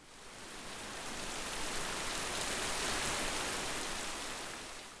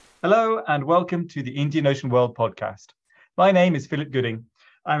Hello and welcome to the Indian Ocean World podcast. My name is Philip Gooding.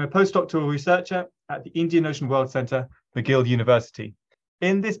 I'm a postdoctoral researcher at the Indian Ocean World Centre, McGill University.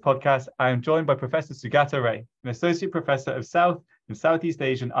 In this podcast, I am joined by Professor Sugata Ray, an Associate Professor of South and Southeast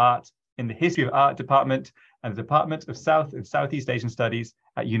Asian Art in the History of Art Department and the Department of South and Southeast Asian Studies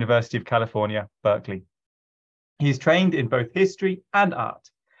at University of California, Berkeley. He is trained in both history and art,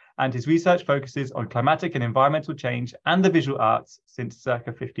 and his research focuses on climatic and environmental change and the visual arts since circa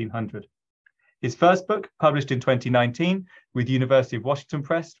 1500. His first book, published in 2019 with University of Washington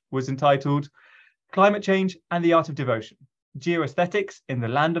Press, was entitled Climate Change and the Art of Devotion, Geoaesthetics in the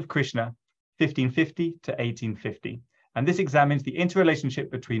Land of Krishna, 1550 to 1850. And this examines the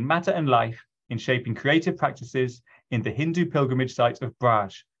interrelationship between matter and life in shaping creative practices in the Hindu pilgrimage site of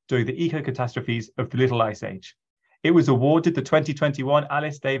Braj during the eco-catastrophes of the Little Ice Age. It was awarded the 2021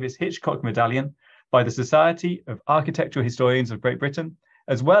 Alice Davis Hitchcock Medallion by the Society of Architectural Historians of Great Britain,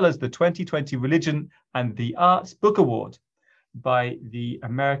 as well as the 2020 Religion and the Arts Book Award by the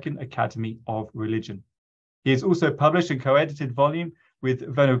American Academy of Religion. He has also published a co-edited volume with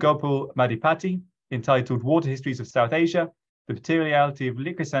Venugopal Madhipati entitled Water Histories of South Asia, The Materiality of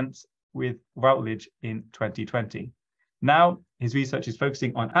Liquescence with Routledge in 2020. Now, his research is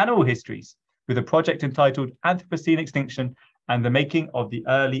focusing on animal histories, with a project entitled Anthropocene Extinction and the Making of the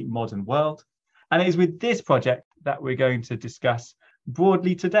Early Modern World. And it is with this project that we're going to discuss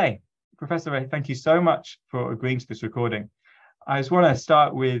broadly today. Professor Ray, thank you so much for agreeing to this recording. I just want to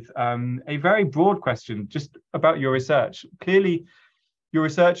start with a very broad question just about your research. Clearly, your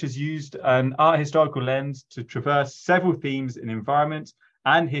research has used an art historical lens to traverse several themes in environment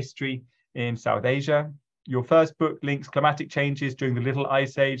and history in South Asia. Your first book links climatic changes during the Little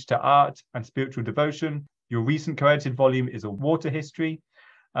Ice Age to art and spiritual devotion. Your recent co-edited volume is a water history.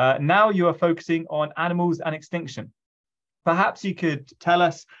 Now you are focusing on animals and extinction. Perhaps you could tell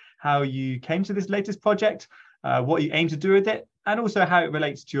us how you came to this latest project, what you aim to do with it, and also how it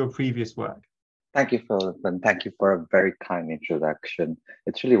relates to your previous work. Thank you, Philip, and thank you for a very kind introduction.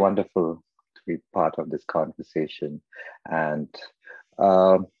 It's really wonderful to be part of this conversation. And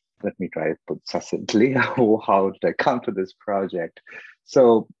let me try to put succinctly how did I come to this project.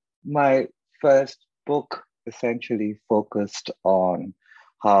 So my first book essentially focused on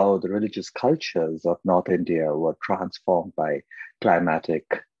how the religious cultures of North India were transformed by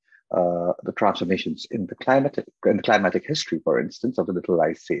the transformations in the climatic history, for instance, of the Little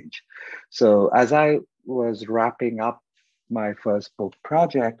Ice Age. So as I was wrapping up my first book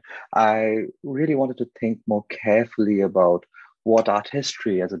project, I really wanted to think more carefully about what art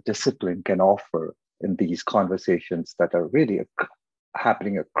history as a discipline can offer in these conversations that are really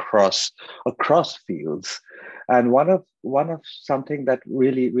happening across fields. And one of something that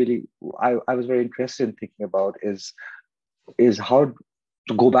really I was very interested in thinking about is how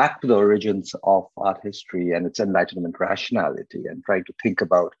to go back to the origins of art history and its Enlightenment rationality, and trying to think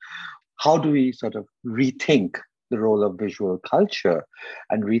about how do we sort of rethink the role of visual culture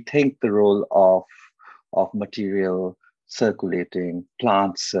and rethink the role of material circulating,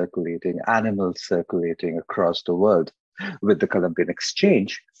 plants circulating, animals circulating across the world with the Columbian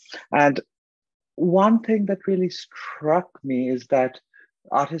exchange. And one thing that really struck me is that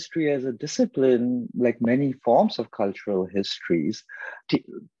art history as a discipline, like many forms of cultural histories,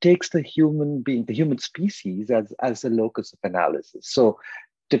 takes the human being, the human species, as a locus of analysis. So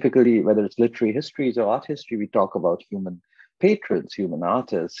typically, whether it's literary histories or art history, we talk about human patrons, human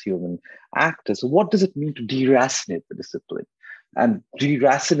artists, human actors. So what does it mean to deracinate the discipline and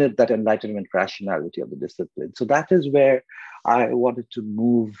deracinate that Enlightenment rationality of the discipline? So that is where I wanted to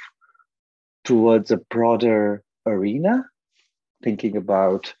move towards a broader arena, thinking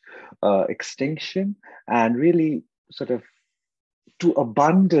about extinction, and really sort of to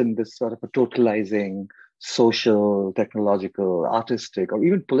abandon this sort of a totalizing social, technological, artistic, or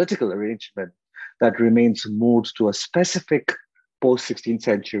even political arrangement that remains moored to a specific post-16th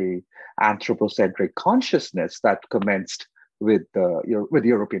century anthropocentric consciousness that commenced with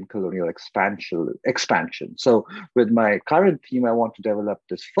European colonial expansion. So with my current theme, I want to develop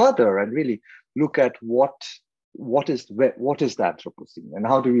this further and really look at what is the Anthropocene and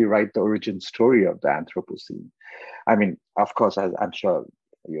how do we write the origin story of the Anthropocene. I mean, of course, as I'm sure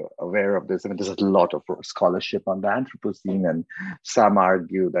you're aware of this, I mean, there's a lot of scholarship on the Anthropocene, and some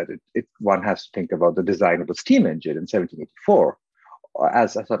argue that one has to think about the design of the steam engine in 1784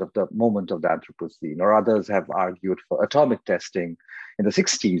 as a sort of the moment of the Anthropocene, or others have argued for atomic testing in the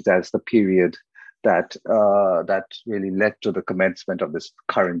 60s as the period that really led to the commencement of this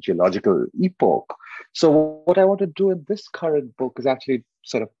current geological epoch. So what I want to do in this current book is actually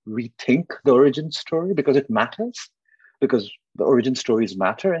sort of rethink the origin story, because it matters. because the origin stories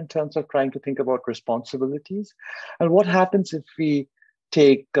matter in terms of trying to think about responsibilities. And what happens if we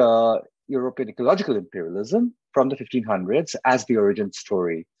take European ecological imperialism from the 1500s as the origin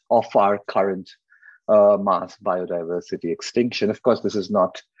story of our current mass biodiversity extinction? Of course, this is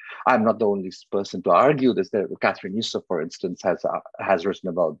not, I'm not the only person to argue this. Catherine Yusuf, for instance, has written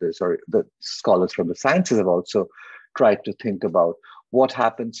about this, or the scholars from the sciences have also tried to think about what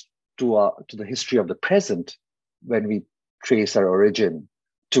happens to the history of the present when we trace our origin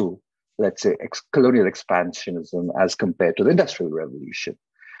to, let's say, colonial expansionism as compared to the Industrial Revolution.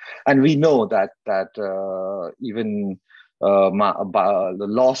 And we know that even the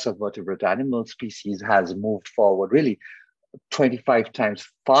loss of vertebrate animal species has moved forward really 25 times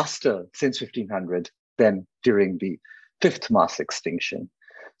faster since 1500 than during the fifth mass extinction.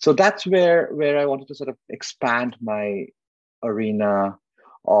 So that's where I wanted to sort of expand my arena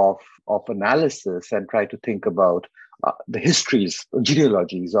of analysis and try to think about the histories,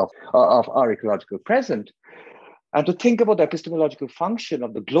 genealogies of our ecological present, and to think about the epistemological function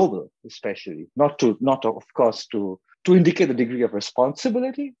of the global, especially, not of course to indicate the degree of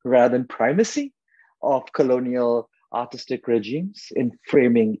responsibility rather than primacy of colonial artistic regimes in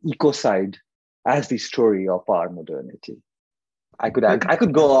framing ecocide as the story of our modernity. I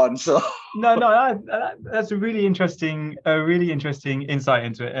could go on. So no, that's a really interesting insight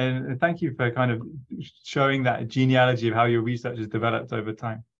into it, and thank you for kind of showing that genealogy of how your research has developed over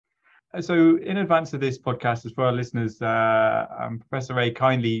time. So, in advance of this podcast, as for our listeners, Professor Ray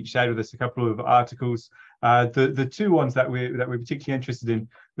kindly shared with us a couple of articles. The two ones that we're particularly interested in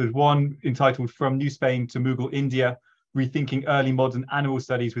was one entitled "From New Spain to Mughal India: Rethinking Early Modern Animal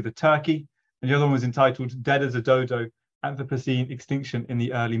Studies with a Turkey," and the other one was entitled "Dead as a Dodo: Anthropocene Extinction in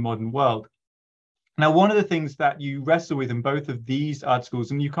the Early Modern World." Now, one of the things that you wrestle with in both of these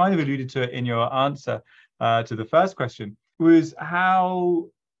articles, and you kind of alluded to it in your answer to the first question, was how.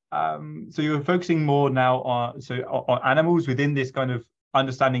 So you're focusing more now on animals within this kind of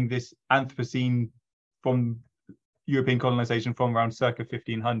understanding this Anthropocene from European colonization from around circa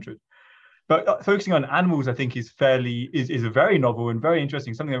 1500. But focusing on animals, I think, is a very novel and very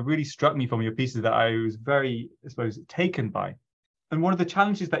interesting. Something that really struck me from your pieces that I was very, I suppose, taken by. And one of the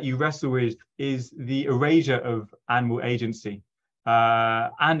challenges that you wrestle with is the erasure of animal agency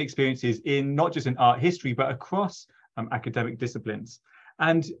and experiences in not just in art history, but across academic disciplines.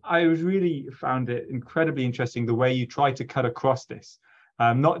 And I really found it incredibly interesting the way you try to cut across this,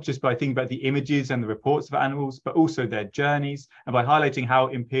 not just by thinking about the images and the reports of animals, but also their journeys, and by highlighting how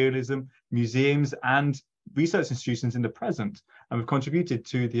imperialism, museums, and research institutions in the present have contributed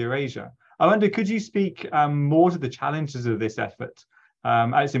to the erasure. I wonder, could you speak more to the challenges of this effort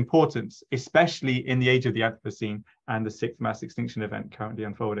and its importance, especially in the age of the Anthropocene and the sixth mass extinction event currently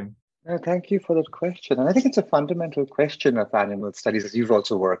unfolding? Thank you for that question. And I think it's a fundamental question of animal studies, as you've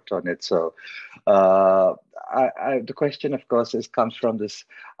also worked on it. So the question, of course, comes from this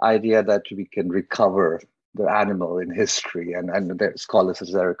idea that we can recover the animal in history. And the scholars such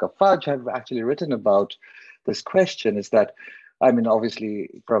as Erica Fudge have actually written about this question, is that, I mean,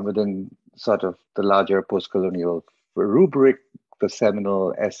 obviously from within sort of the larger post-colonial rubric, the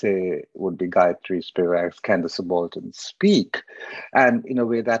seminal essay would be Gayatri Spivak's Can the Subaltern Speak? And in a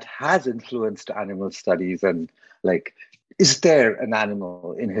way that has influenced animal studies, and like, is there an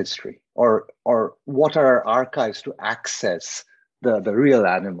animal in history? Or what are our archives to access the real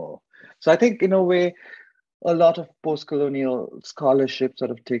animal? So I think in a way, a lot of post-colonial scholarship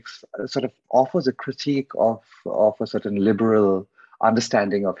sort of offers a critique of a certain liberal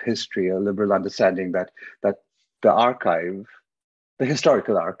understanding of history, a liberal understanding that the archive, the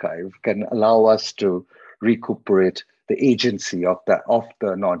historical archive, can allow us to recuperate the agency of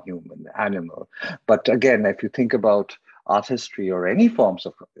the non-human animal. But again, if you think about art history or any forms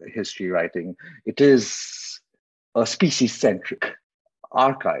of history writing, it is a species-centric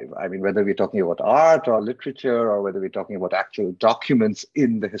archive. I mean, whether we're talking about art or literature, or whether we're talking about actual documents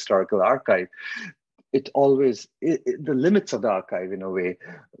in the historical archive, the limits of the archive, in a way,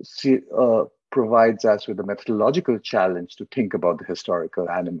 provides us with a methodological challenge to think about the historical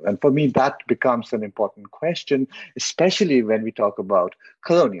animal. And for me, that becomes an important question, especially when we talk about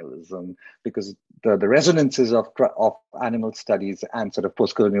colonialism, because the resonances of animal studies and sort of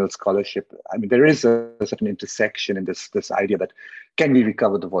post-colonial scholarship, I mean, there is a certain intersection in this idea that, can we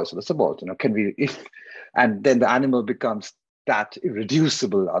recover the voice of the subaltern? Or can we, and then the animal becomes that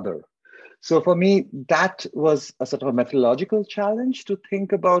irreducible other. So for me, that was a sort of a methodological challenge to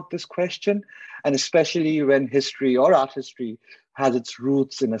think about this question. And especially when history or art history has its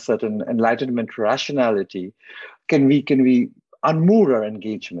roots in a certain Enlightenment rationality, can we unmoor our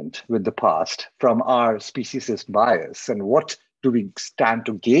engagement with the past from our speciesist bias, and what do we stand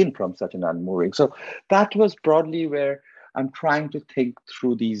to gain from such an unmooring? So that was broadly where I'm trying to think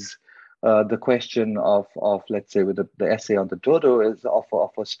through these. The question of let's say with the essay on the dodo is of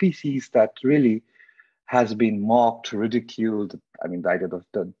a species that really has been mocked, ridiculed. I mean, the idea of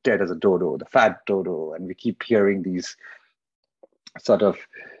the dead as a dodo, the fat dodo, and we keep hearing these sort of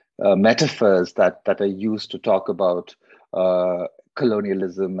metaphors that are used to talk about uh,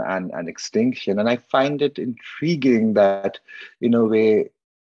 colonialism and extinction. And I find it intriguing that, in a way,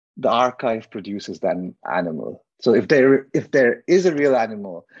 the archive produces that animal. So if there is a real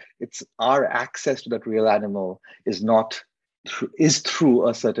animal, it's our access to that real animal is not is through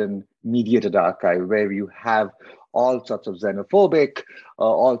a certain mediated archive where you have all sorts of xenophobic,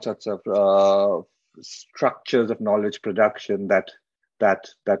 all sorts of structures of knowledge production that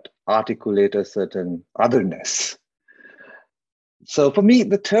articulate a certain otherness. So for me,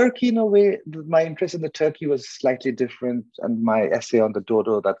 the turkey, in a way, my interest in the turkey was slightly different, and my essay on the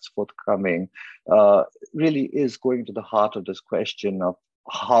dodo that's forthcoming really is going to the heart of this question of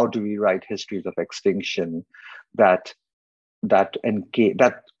how do we write histories of extinction that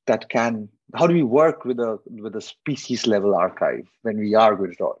can how do we work with a species level archive when we are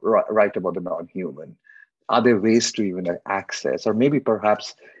going to write about the non-human? Are there ways to even access, or maybe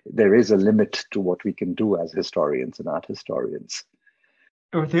perhaps there is a limit to what we can do as historians and art historians?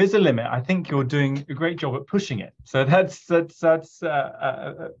 Or if there is a limit, I think you're doing a great job at pushing it. So that's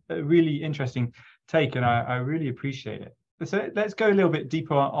a really interesting take, and I really appreciate it. So let's go a little bit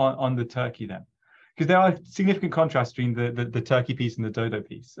deeper on the turkey then, because there are significant contrasts between the turkey piece and the dodo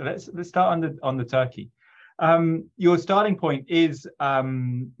piece. So let's start on the turkey. Your starting point is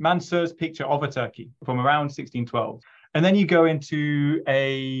Mansur's picture of a turkey from around 1612, and then you go into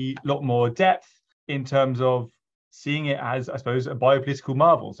a lot more depth in terms of seeing it as, I suppose, a biopolitical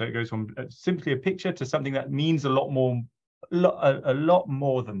marvel. So it goes from simply a picture to something that means a lot more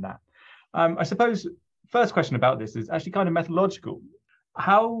than that. I suppose first question about this is actually kind of methodological.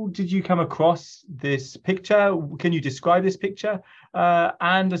 How did you come across this picture? Can you describe this picture?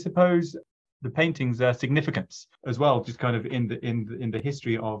 And I suppose the painting's significance as well, just kind of in the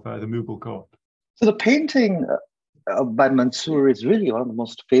history of the Mughal court. So the painting by Mansur is really one of the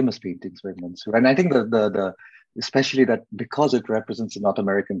most famous paintings by Mansur, and I think the especially that because it represents a North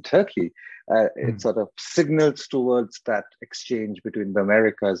American turkey, it sort of signals towards that exchange between the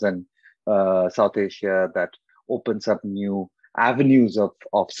Americas and South Asia that opens up new avenues of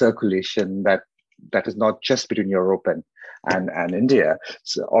circulation that is not just between Europe and India,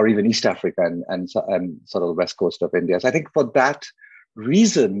 or even East Africa and sort of the west coast of India. So I think for that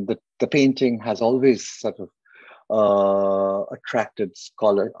reason, the painting has always sort of attracted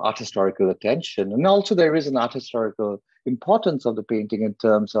art historical attention. And also there is an art historical importance of the painting in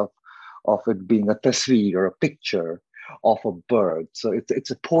terms of it being a tasveer, or a picture of a bird. So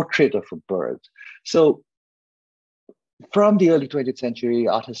it's a portrait of a bird. So from the early 20th century,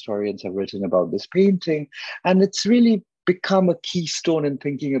 art historians have written about this painting, and it's really become a keystone in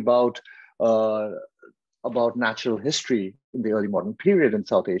thinking about natural history in the early modern period in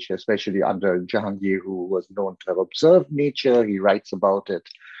South Asia, especially under Jahangir, who was known to have observed nature. He writes about it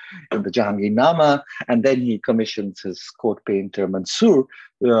in the Jahangirnama, and then he commissions his court painter Mansur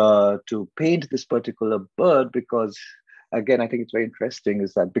to paint this particular bird because, again, I think it's very interesting,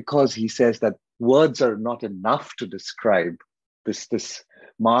 is that because he says that words are not enough to describe this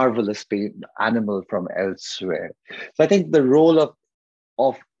marvelous animal from elsewhere. So I think the role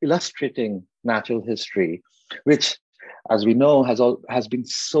of illustrating natural history, which, as we know, has been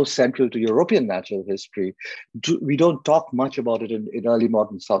so central to European natural history. We don't talk much about it in early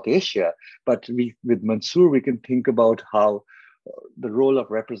modern South Asia, but with Mansur, we can think about how the role of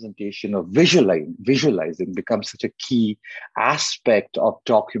representation of visualizing becomes such a key aspect of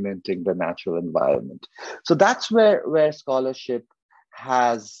documenting the natural environment. So that's where scholarship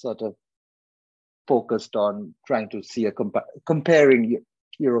has sort of focused on trying to see comparing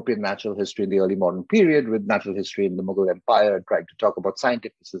European natural history in the early modern period with natural history in the Mughal Empire, and trying to talk about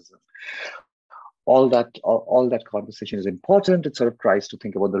scientificism. All that conversation is important. It sort of tries to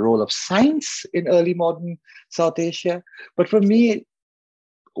think about the role of science in early modern South Asia. But for me,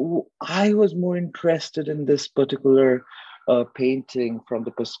 I was more interested in this particular painting from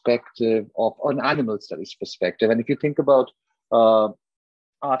the perspective of an animal studies perspective. And if you think about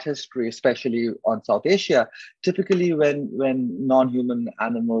art history, especially on South Asia, typically when non-human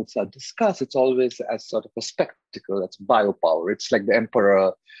animals are discussed, it's always as sort of a spectacle. That's biopower. It's like the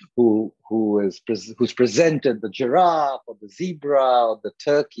emperor who's presented the giraffe or the zebra or the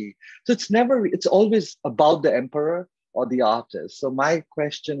turkey. So it's always about the emperor, or the artist? So my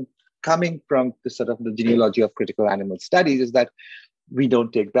question, coming from the sort of the genealogy of critical animal studies, is that we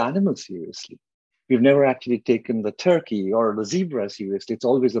don't take the animal seriously. We've never actually taken the turkey or the zebra seriously. It's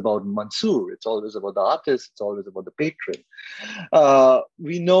always about Mansoor. It's always about the artist. It's always about the patron.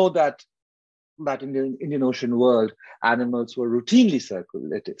 We know that in the Indian Ocean world, animals were routinely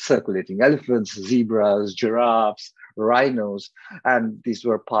circulating elephants, zebras, giraffes, rhinos, and these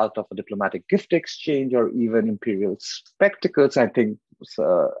were part of a diplomatic gift exchange or even imperial spectacles, I think,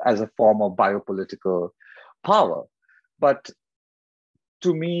 as a form of biopolitical power. But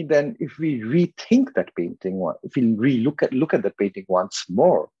to me, then, if we rethink that painting, if we look at the painting once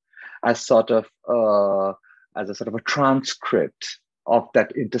more as as a sort of a transcript of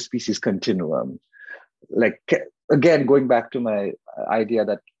that interspecies continuum, like again going back to my idea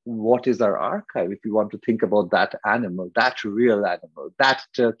that what is our archive, if we want to think about that animal, that real animal, that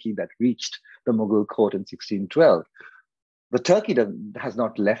turkey that reached the Mughal court in 1612. The turkey has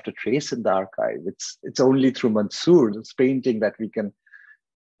not left a trace in the archive. It's only through Mansoor's painting that we can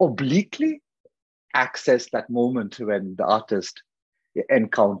obliquely access that moment when the artist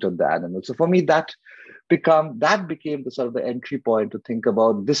encountered the animal. So for me, that became the sort of the entry point to think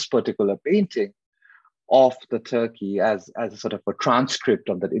about this particular painting of the turkey as a sort of a transcript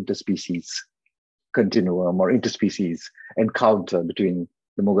of that interspecies continuum or interspecies encounter between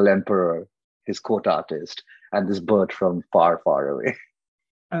the Mughal emperor, his court artist, and this bird from far, far away.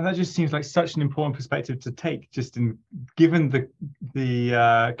 And that just seems like such an important perspective to take, just given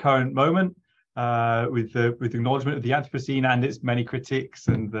the current moment, with the acknowledgement of the Anthropocene and its many critiques,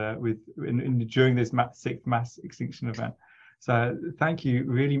 and during this sixth mass extinction event. So thank you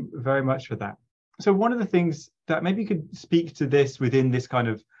really very much for that. So one of the things that maybe you could speak to this within this kind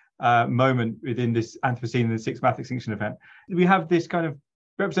of moment within this Anthropocene and the sixth mass extinction event, we have this kind of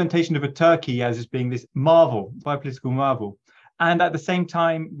representation of a turkey as just being this marvel, biopolitical marvel. And at the same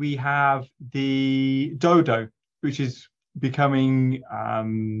time, we have the dodo, which is becoming,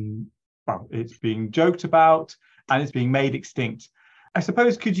 it's being joked about and it's being made extinct. I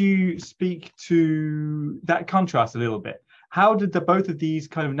suppose, could you speak to that contrast a little bit? How did both of these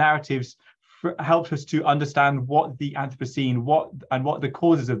kind of narratives help us to understand what the Anthropocene, what the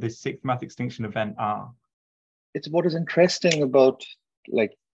causes of this sixth mass extinction event are? It's what is interesting about,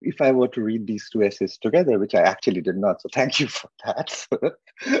 like, if I were to read these two essays together, which I actually did not, so thank you for that.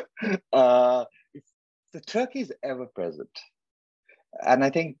 The turkey is ever present. And I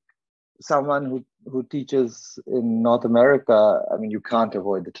think someone who teaches in North America, I mean, you can't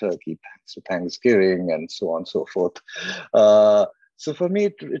avoid the turkey, thanks to Thanksgiving and so on and so forth. So for me,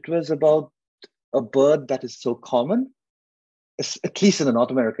 it was about a bird that is so common, at least in the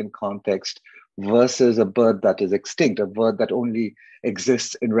North American context, versus a bird that is extinct, a bird that only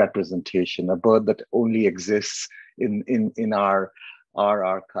exists in representation, a bird that only exists in our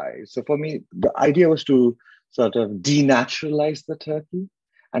archives. So for me, the idea was to sort of denaturalize the turkey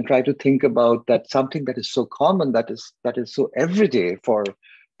and try to think about that something that is so common, that is so everyday, for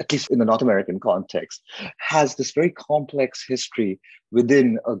at least in the North American context, has this very complex history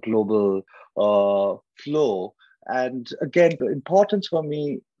within a global flow. And again, the importance for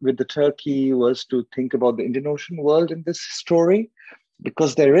me with the turkey was to think about the Indian Ocean world in this story,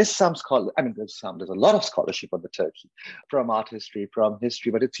 because there is there's a lot of scholarship on the turkey from art history, from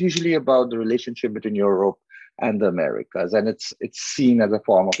history, but it's usually about the relationship between Europe and the Americas. And it's seen as a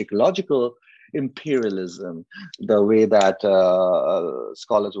form of ecological imperialism, the way that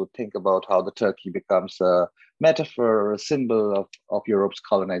scholars would think about how the turkey becomes a metaphor, a symbol of Europe's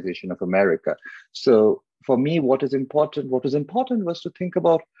colonization of America. So for me, what was important was to think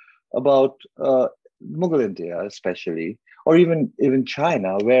about Mughal India, especially, or even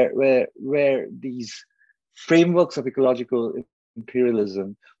China, where these frameworks of ecological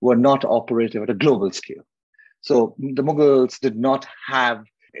imperialism were not operative at a global scale. So the Mughals did not have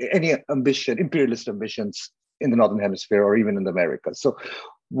any imperialist ambitions in the Northern Hemisphere or even in the Americas. So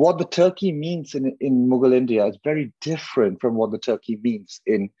what the turkey means in Mughal India is very different from what the turkey means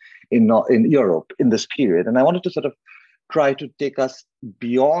in Europe in this period. And I wanted to sort of try to take us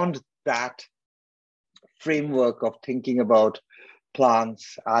beyond that framework of thinking about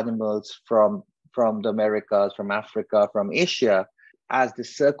plants, animals from the Americas, from Africa, from Asia, as they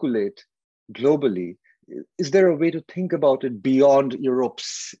circulate globally. Is there a way to think about it beyond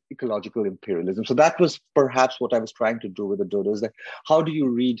Europe's ecological imperialism? So that was perhaps what I was trying to do with the dodo, is that how do you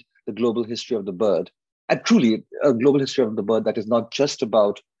read the global history of the bird? And truly a global history of the bird that is not just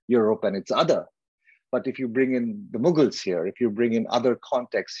about Europe and its other, but if you bring in the Mughals here, if you bring in other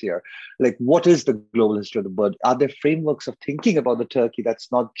contexts here, like what is the global history of the bird? Are there frameworks of thinking about the turkey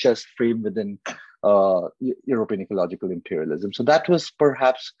that's not just framed within European ecological imperialism. So that was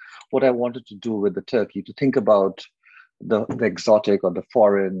perhaps what I wanted to do with the Turkey, to think about the exotic or the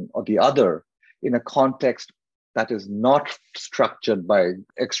foreign or the other in a context that is not structured by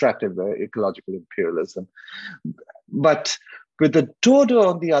extractive ecological imperialism. But with the dodo,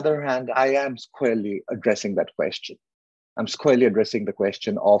 on the other hand, I am squarely addressing that question. I'm squarely addressing the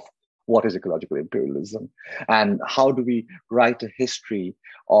question of what is ecological imperialism and how do we write a history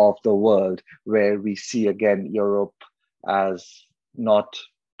of the world where we see again Europe as not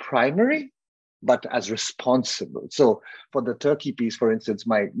primary, but as responsible. So for the Turkey piece, for instance,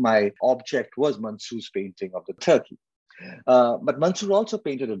 my object was Mansur's painting of the Turkey. But Mansur also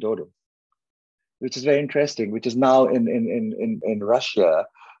painted a dodo, which is very interesting, which is now in Russia,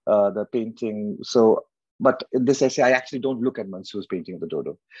 the painting. So, but in this essay, I actually don't look at Mansur's painting of the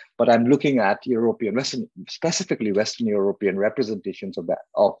dodo, but I'm looking at European, Western, specifically Western European representations of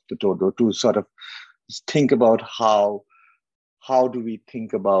the dodo to sort of think about how do we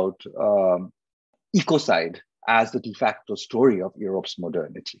think about ecocide as the de facto story of Europe's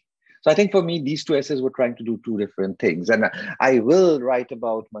modernity. So I think for me, these two essays were trying to do two different things. And I will write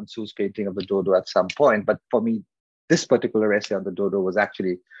about Mansur's painting of the dodo at some point. But for me, this particular essay on the dodo was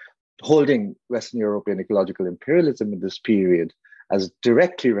actually holding Western European ecological imperialism in this period as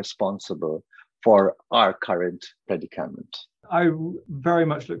directly responsible for our current predicament. I very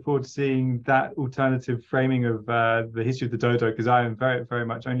much look forward to seeing that alternative framing of the history of the dodo, because I am very, very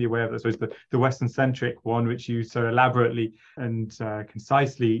much only aware of, I suppose, the Western-centric one, which you so elaborately and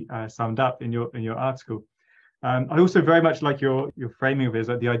concisely summed up in your article. I also very much like your framing of it,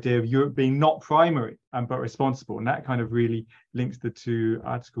 like the idea of Europe being not primary but responsible, and that kind of really links the two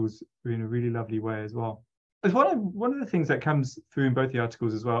articles in a really lovely way as well. As one of the things that comes through in both the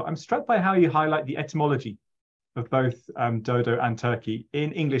articles as well, I'm struck by how you highlight the etymology of both Dodo and Turkey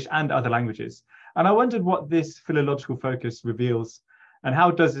in English and other languages. And I wondered what this philological focus reveals, and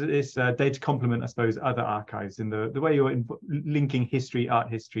how does this data complement, I suppose, other archives in the way you're linking history, art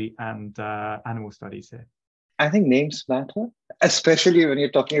history, and animal studies here? I think names matter, especially when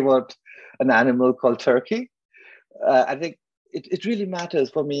you're talking about an animal called turkey. I think it really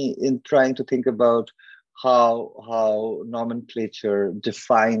matters for me in trying to think about how nomenclature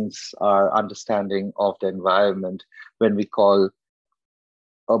defines our understanding of the environment when we call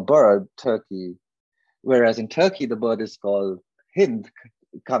a bird turkey, whereas in Turkey the bird is called Hind,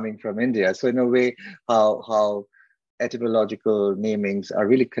 coming from India. So in a way, how etymological namings are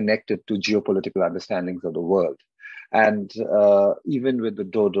really connected to geopolitical understandings of the world. And even with the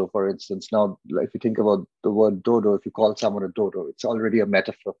dodo, for instance, now, if you think about the word dodo, if you call someone a dodo, it's already a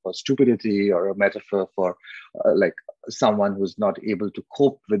metaphor for stupidity or a metaphor for like someone who's not able to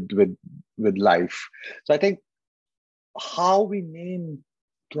cope with life. So I think how we name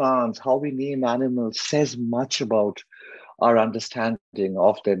plants, how we name animals says much about our understanding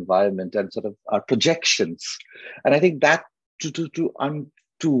of the environment and sort of our projections. And I think that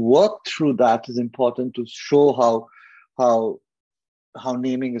to work through that is important, to show how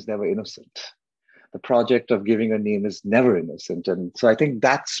naming is never innocent. The project of giving a name is never innocent. And so I think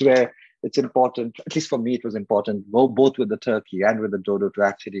that's where it's important, at least for me, it was important, both with the turkey and with the dodo, to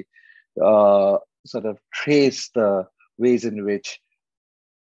actually sort of trace the ways in which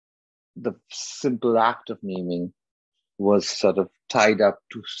the simple act of naming was sort of tied up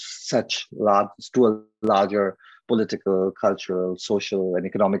to a larger political, cultural, social, and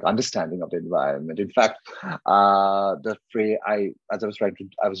economic understanding of the environment. In fact, the phrase I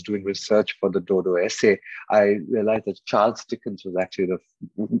was doing research for the Dodo essay, I realized that Charles Dickens was actually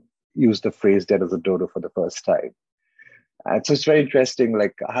used the phrase "dead as a dodo" for the first time. And so it's very interesting,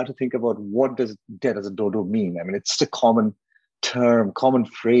 like how to think about what does "dead as a dodo" mean. I mean, it's a common term, common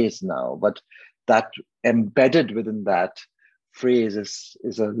phrase now, but that embedded within that phrase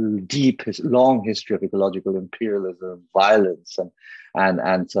is a deep, long history of ecological imperialism, violence,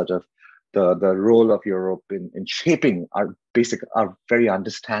 and sort of the role of Europe in shaping our very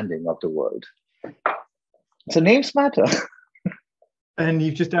understanding of the world. So names matter. And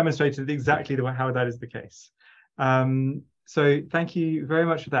you've just demonstrated exactly how that is the case. So thank you very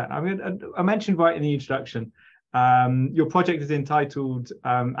much for that. I mentioned right in the introduction, your project is entitled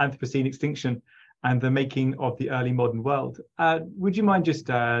Anthropocene Extinction and the Making of the Early Modern World. Would you mind just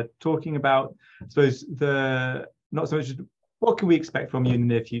talking about, I suppose, not so much what can we expect from you in the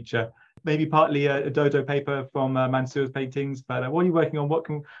near future? Maybe partly a dodo paper from Mansur's paintings, but what are you working on?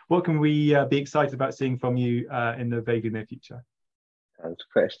 What can we be excited about seeing from you in the vaguely near future?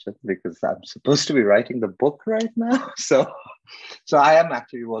 question because I'm supposed to be writing the book right now. So I am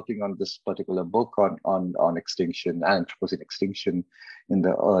actually working on this particular book on extinction and proposing extinction in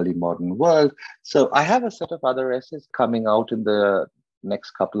the early modern world. So I have a set of other essays coming out in the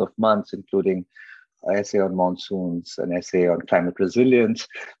next couple of months, including an essay on monsoons, an essay on climate resilience.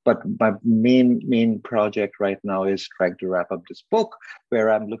 But my main project right now is trying to wrap up this book, where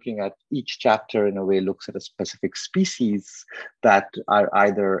I'm looking at each chapter in a way looks at a specific species that are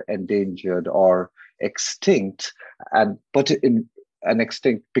either endangered or extinct, and put it in an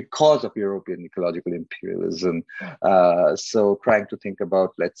extinct because of European ecological imperialism. So trying to think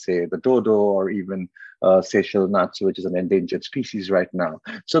about, let's say, the dodo or even Seychelles nuts, which is an endangered species right now.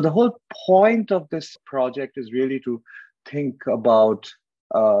 So the whole point of this project is really to think about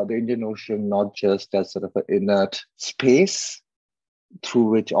the Indian Ocean not just as sort of an inert space through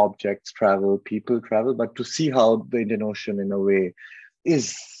which objects travel, people travel, but to see how the Indian Ocean in a way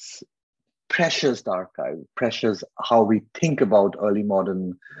is pressures the archive, pressures how we think about early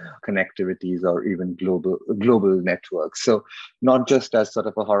modern connectivities or even global networks. So not just as sort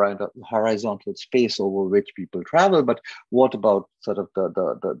of a horizontal space over which people travel, but what about sort of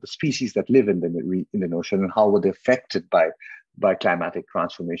the species that live in the Indian Ocean, and how were they affected by climatic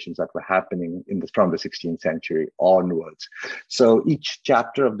transformations that were happening from the 16th century onwards. So each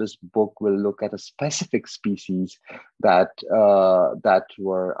chapter of this book will look at a specific species that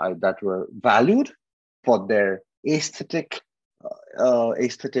were valued for their aesthetic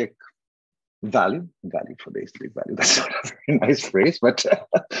value for the aesthetic value. That's not a very nice phrase, but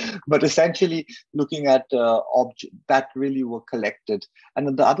but essentially looking at objects that really were collected. And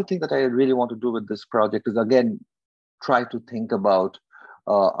then the other thing that I really want to do with this project is, again, try to think about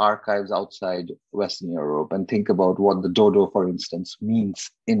archives outside Western Europe and think about what the dodo, for instance,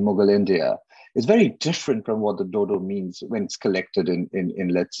 means in Mughal India. It's very different from what the dodo means when it's collected in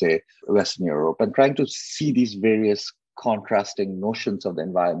let's say, Western Europe, and trying to see these various contrasting notions of the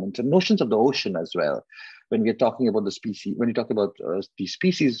environment and notions of the ocean as well. When we're talking about the species, when you talk about these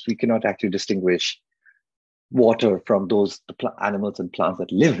species, we cannot actually distinguish water from those animals and plants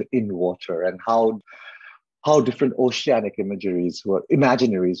that live in water, and how different oceanic imaginaries were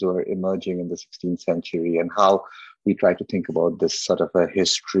emerging in the 16th century, and how we try to think about this sort of a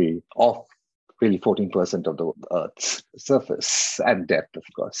history of really 14% of the Earth's surface and depth, of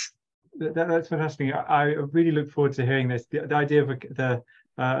course. That's fantastic. I really look forward to hearing this. The idea of the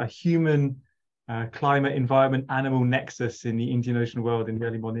human climate, environment, animal nexus in the Indian Ocean world, in the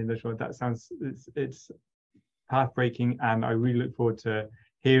early modern Indian Ocean world, that sounds, it's path-breaking, and I really look forward to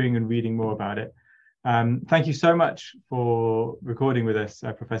hearing and reading more about it. Thank you so much for recording with us,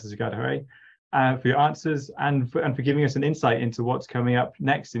 Professor Sugata, for your answers and for giving us an insight into what's coming up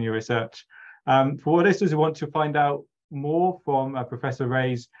next in your research. For listeners who want to find out more from Professor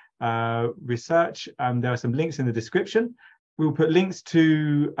Ray's research, there are some links in the description. We'll put links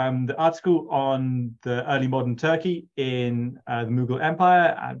to the article on the early modern Turkey in the Mughal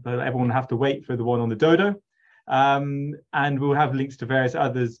Empire, but everyone will have to wait for the one on the dodo. And we'll have links to various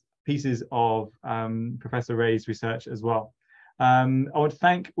others pieces of Professor Ray's research as well. I want to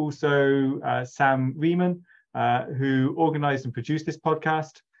thank also Sam Riemann, who organized and produced this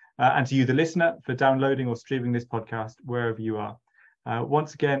podcast, and to you, the listener, for downloading or streaming this podcast wherever you are.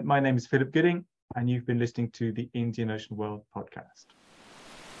 Once again, my name is Philip Gooding, and you've been listening to the Indian Ocean World podcast.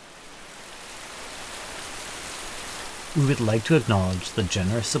 We would like to acknowledge the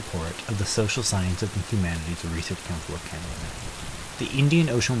generous support of the Social Sciences and Humanities Research Council of Canada. The Indian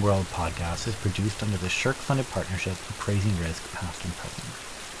Ocean World podcast is produced under the SSHRC-funded partnership Appraising Risk Past and Present.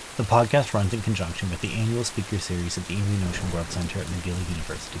 The podcast runs in conjunction with the annual speaker series at the Indian Ocean World Centre at McGill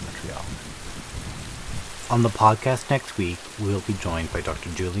University, Montreal. On the podcast next week, we will be joined by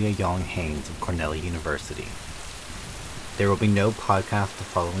Dr. Julia Yong-Haynes of Cornell University. There will be no podcast the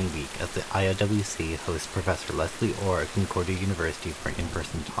following week as the IOWC hosts Professor Leslie Orr of Concordia University for an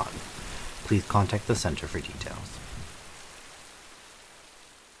in-person talk. Please contact the Centre for details.